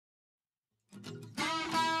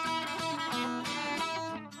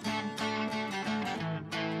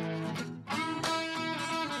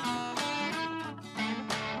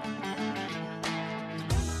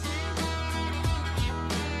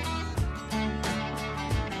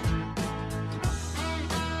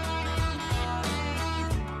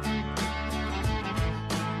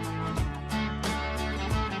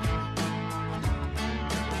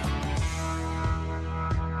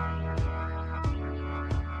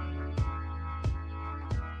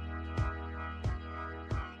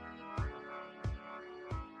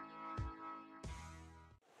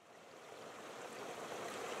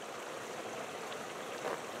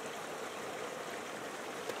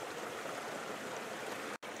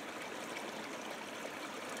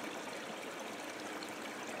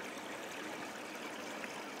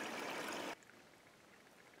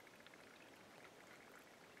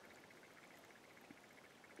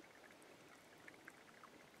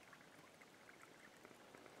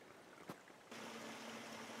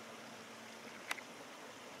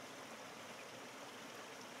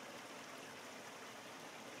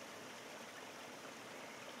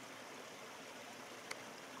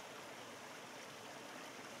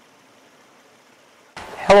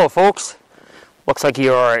Hello folks, looks like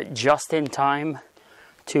you're just in time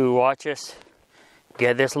to watch us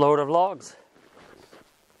get this load of logs.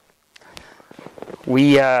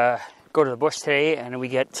 We go to the bush today and we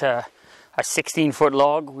get a 16-foot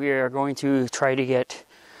log. We are going to try to get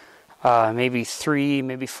maybe 3,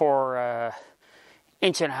 maybe 4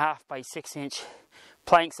 1.5 by 6 inch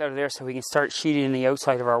planks out of there so we can start sheeting the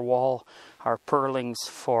outside of our wall, our purlings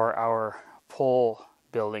for our pole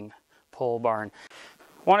building, pole barn.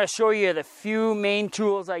 I want to show you the few main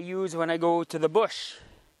tools I use when I go to the bush.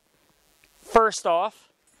 First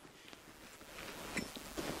off,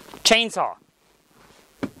 chainsaw.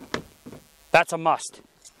 That's a must.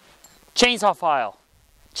 Chainsaw file,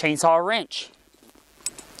 chainsaw wrench,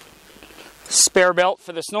 spare belt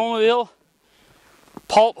for the snowmobile,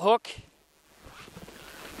 pulp hook,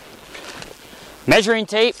 measuring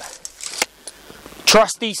tape,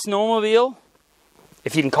 trusty snowmobile,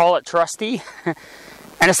 if you can call it trusty,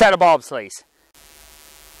 and a set of bobsleighs.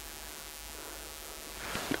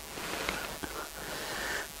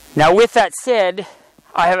 Now with that said,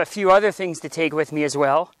 I have a few other things to take with me as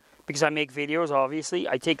well, because I make videos obviously.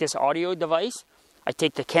 I take this audio device, I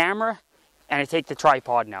take the camera, and I take the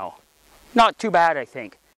tripod now. Not too bad, I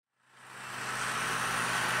think.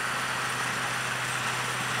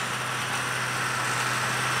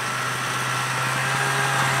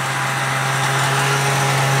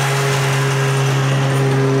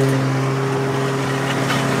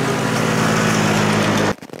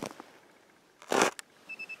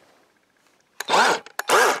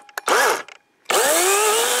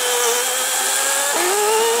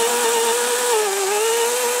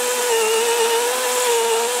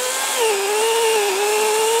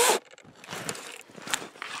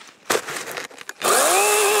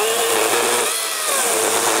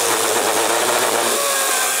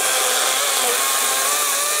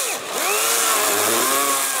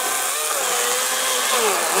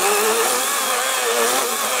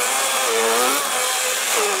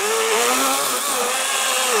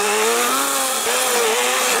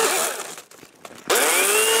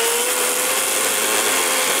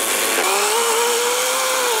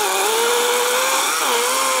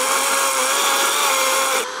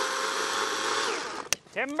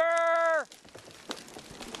 Timber!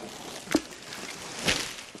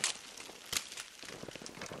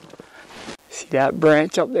 See that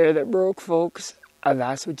branch up there that broke, folks?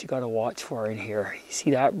 That's what you gotta watch for in here. You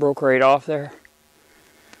see that broke right off there?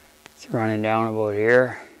 It's running down about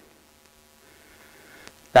here.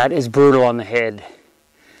 That is brutal on the head.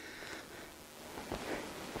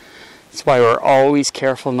 That's why we're always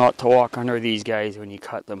careful not to walk under these guys when you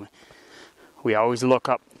cut them. We always look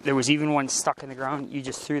up. There was even one stuck in the ground. You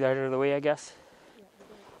just threw that out of the way, I guess?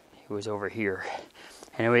 It was over here.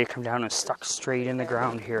 Anyway, it come down and stuck straight in the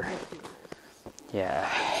ground here. Yeah.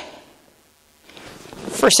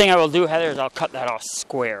 First thing I will do, Heather, is I'll cut that off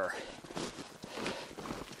square.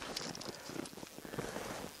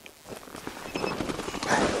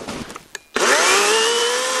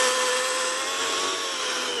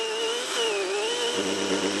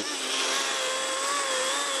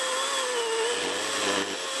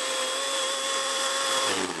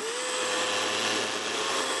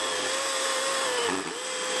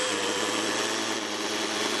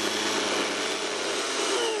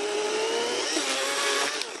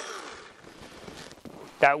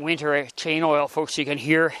 That winter chain oil, folks, you can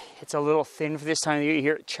hear it's a little thin for this time of year. You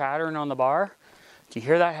hear it chattering on the bar. Do you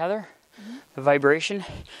hear that, Heather? Mm-hmm. The vibration.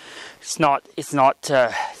 It's not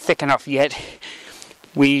thick enough yet.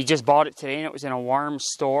 We just bought it today and it was in a warm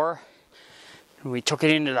store. And we took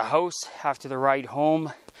it into the house after the ride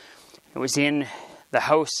home. It was in the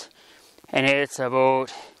house and it's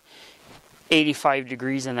about 85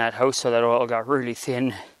 degrees in that house, so that oil got really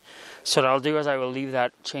thin. So what I'll do is I will leave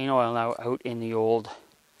that chain oil now out in the old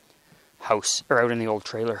house, or out in the old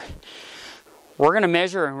trailer. We're going to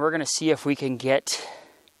measure and we're going to see if we can get,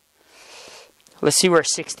 let's see where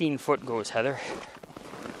 16 foot goes, Heather.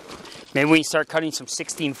 Maybe we can start cutting some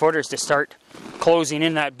 16 footers to start closing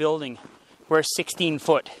in that building. Where's 16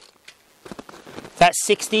 foot? That's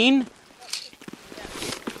 16?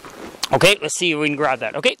 Okay, let's see if we can grab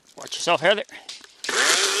that. Okay, watch yourself, Heather.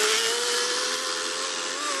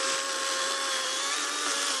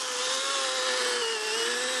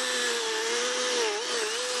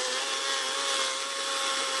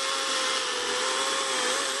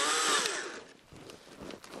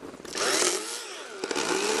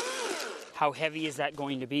 How heavy is that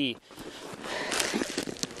going to be?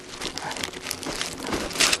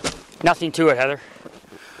 Nothing to it, Heather.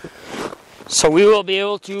 So we will be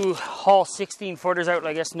able to haul 16 footers out,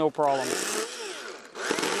 I guess, no problem.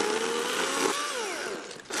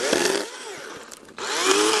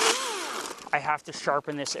 I have to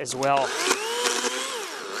sharpen this as well.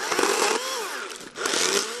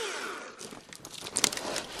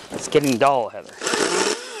 It's getting dull, Heather.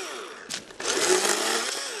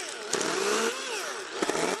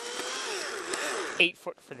 $8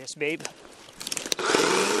 foot for this, babe.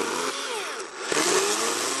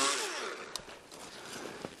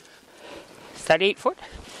 Is that 8 foot?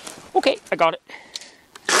 Okay, I got it.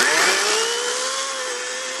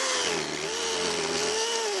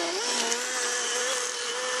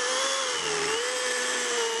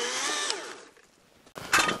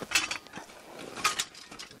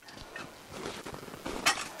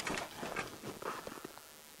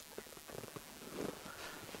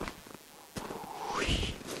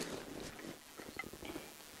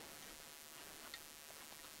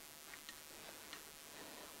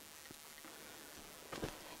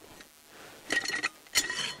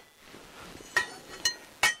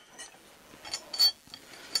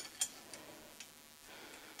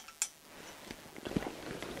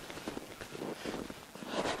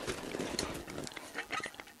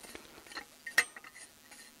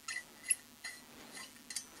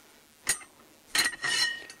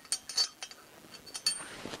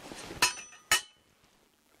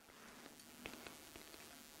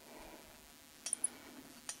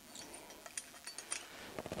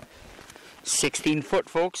 $16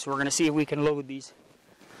 folks. We're going to see if we can load these.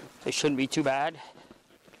 They shouldn't be too bad.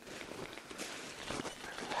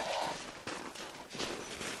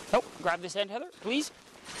 Oh, grab this end, Heather, please.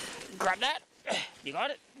 Grab that. You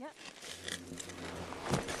got it? Yeah.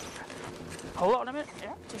 Hold on a minute.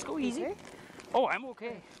 Yeah, just go easy. Okay. Oh, I'm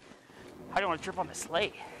okay. I don't want to trip on the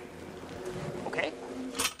sleigh. Okay.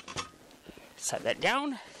 Set that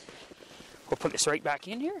down. We'll put this right back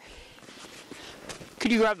in here.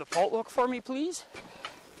 Could you grab the pult hook for me, please?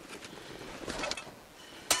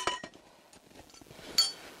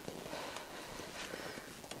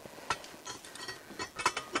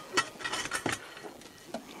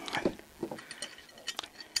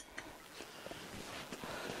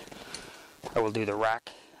 I will do the rack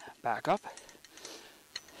back up.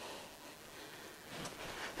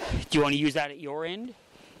 Do you want to use that at your end?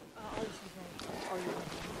 I'll just use my,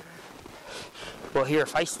 Well, here,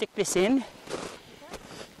 if I stick this in,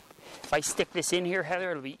 here,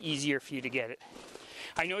 Heather, it'll be easier for you to get it.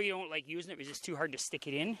 I know you don't like using it because it's too hard to stick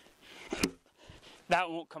it in. That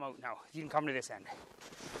won't come out now. You can come to this end.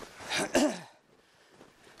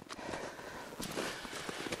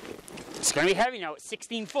 It's going to be heavy now. It's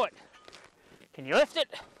 16 foot. Can you lift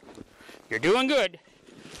it? You're doing good.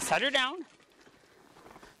 Set her down.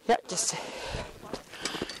 Yeah, just...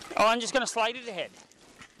 Oh, I'm just going to slide it ahead.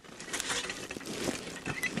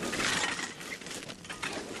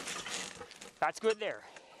 That's good there.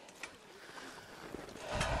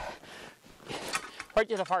 Right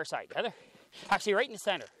to the far side, Heather. Actually, right in the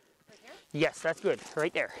center. right here? Yes, that's good.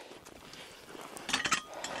 Right there.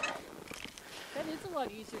 That is a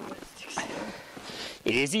lot easier when it sticks in.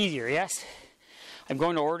 It is easier, yes. I'm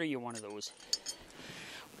going to order you one of those.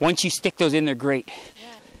 Once you stick those in, they're great. Yeah.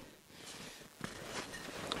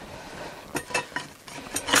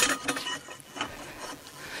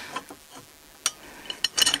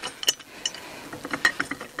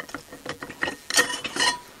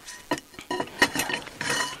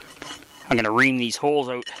 I'm going to ream these holes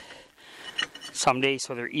out someday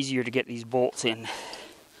so they're easier to get these bolts in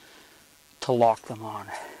to lock them on.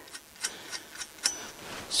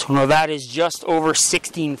 So now that is just over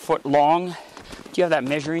 16 foot long. Do you have that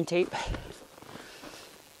measuring tape?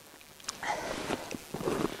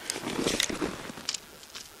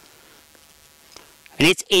 And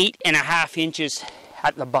it's 8.5 inches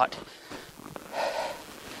at the butt.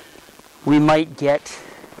 We might get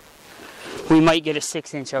a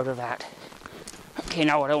 6-inch out of that. Okay,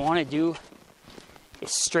 now what I want to do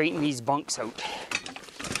is straighten these bunks out.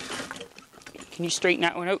 Can you straighten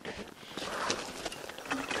that one out?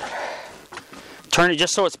 Turn it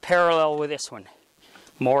just so it's parallel with this one.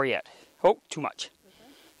 More yet. Oh, too much.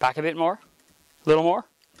 Back a bit more. A little more.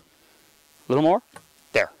 A little more.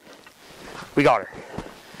 There. We got her.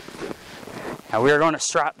 Now we're going to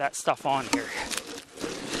strap that stuff on here.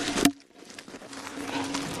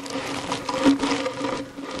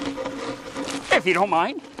 If you don't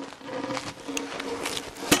mind.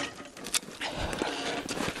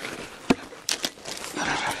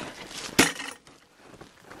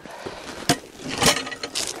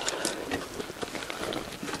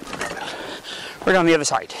 Right on the other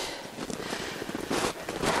side.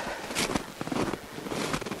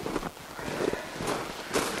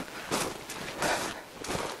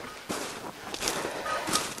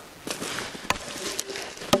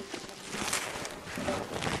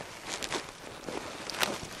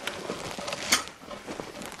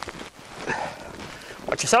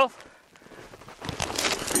 yourself.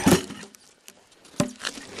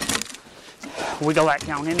 Wiggle that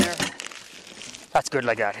down in there. That's good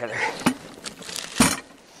like that, Heather.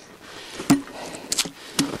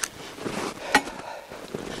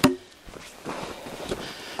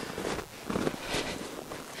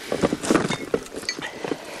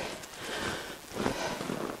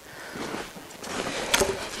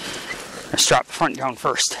 Let's drop the front down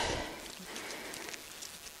first.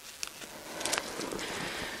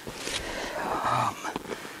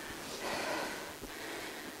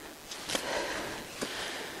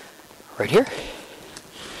 Right here.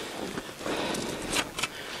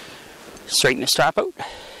 Straighten the strap out.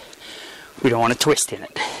 We don't want to twist in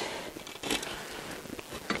it.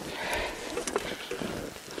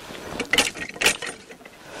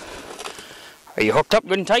 Are you hooked up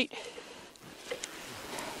good and tight?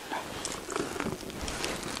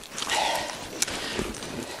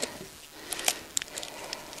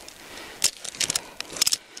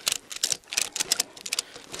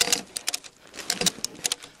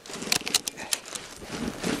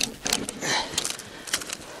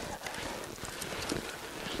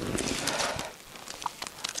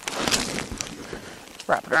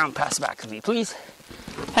 Wrap it around, pass it back to me, please.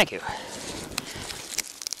 Thank you.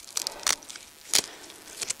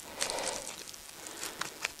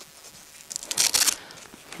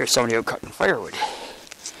 Here's somebody out cutting firewood.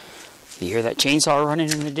 You hear that chainsaw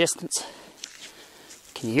running in the distance?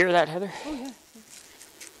 Can you hear that, Heather? Oh, yeah.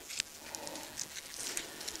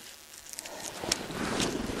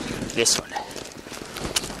 This one.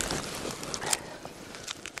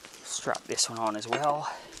 Strap this one on as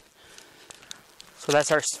well. So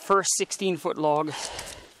that's our first 16-foot log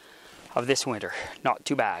of this winter. Not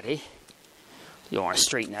too bad, eh? You want to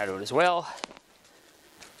straighten that out as well.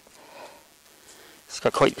 It's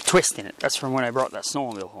got quite the twist in it. That's from when I brought that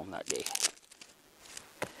snowmobile home that day.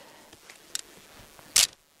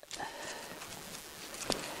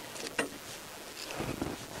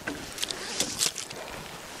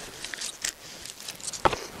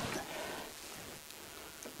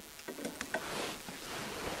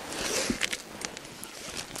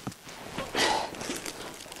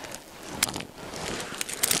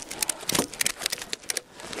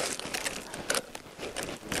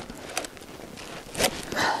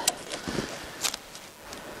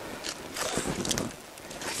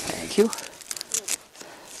 Thank you.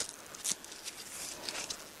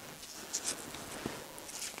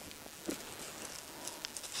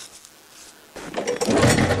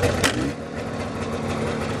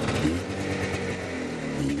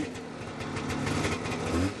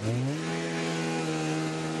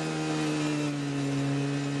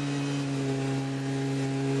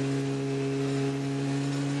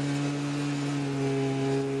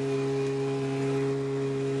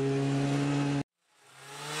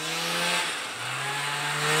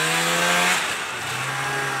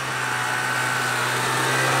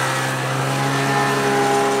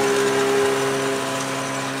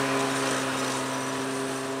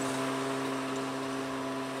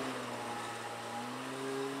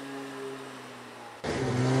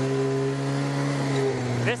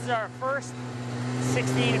 This is our first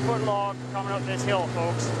 16-foot log coming up this hill,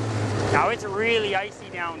 folks. Now it's really icy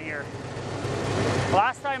down here.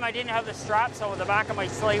 Last time I didn't have the strap, so the back of my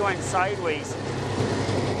sleigh went sideways.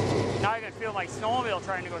 Now I can feel my snowmobile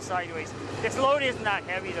trying to go sideways. This load isn't that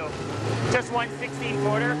heavy though. Just one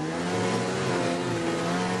 16-footer.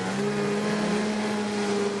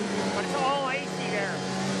 But it's all icy there.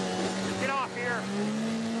 Get off here.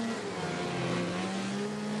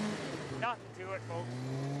 Nothing to it, folks.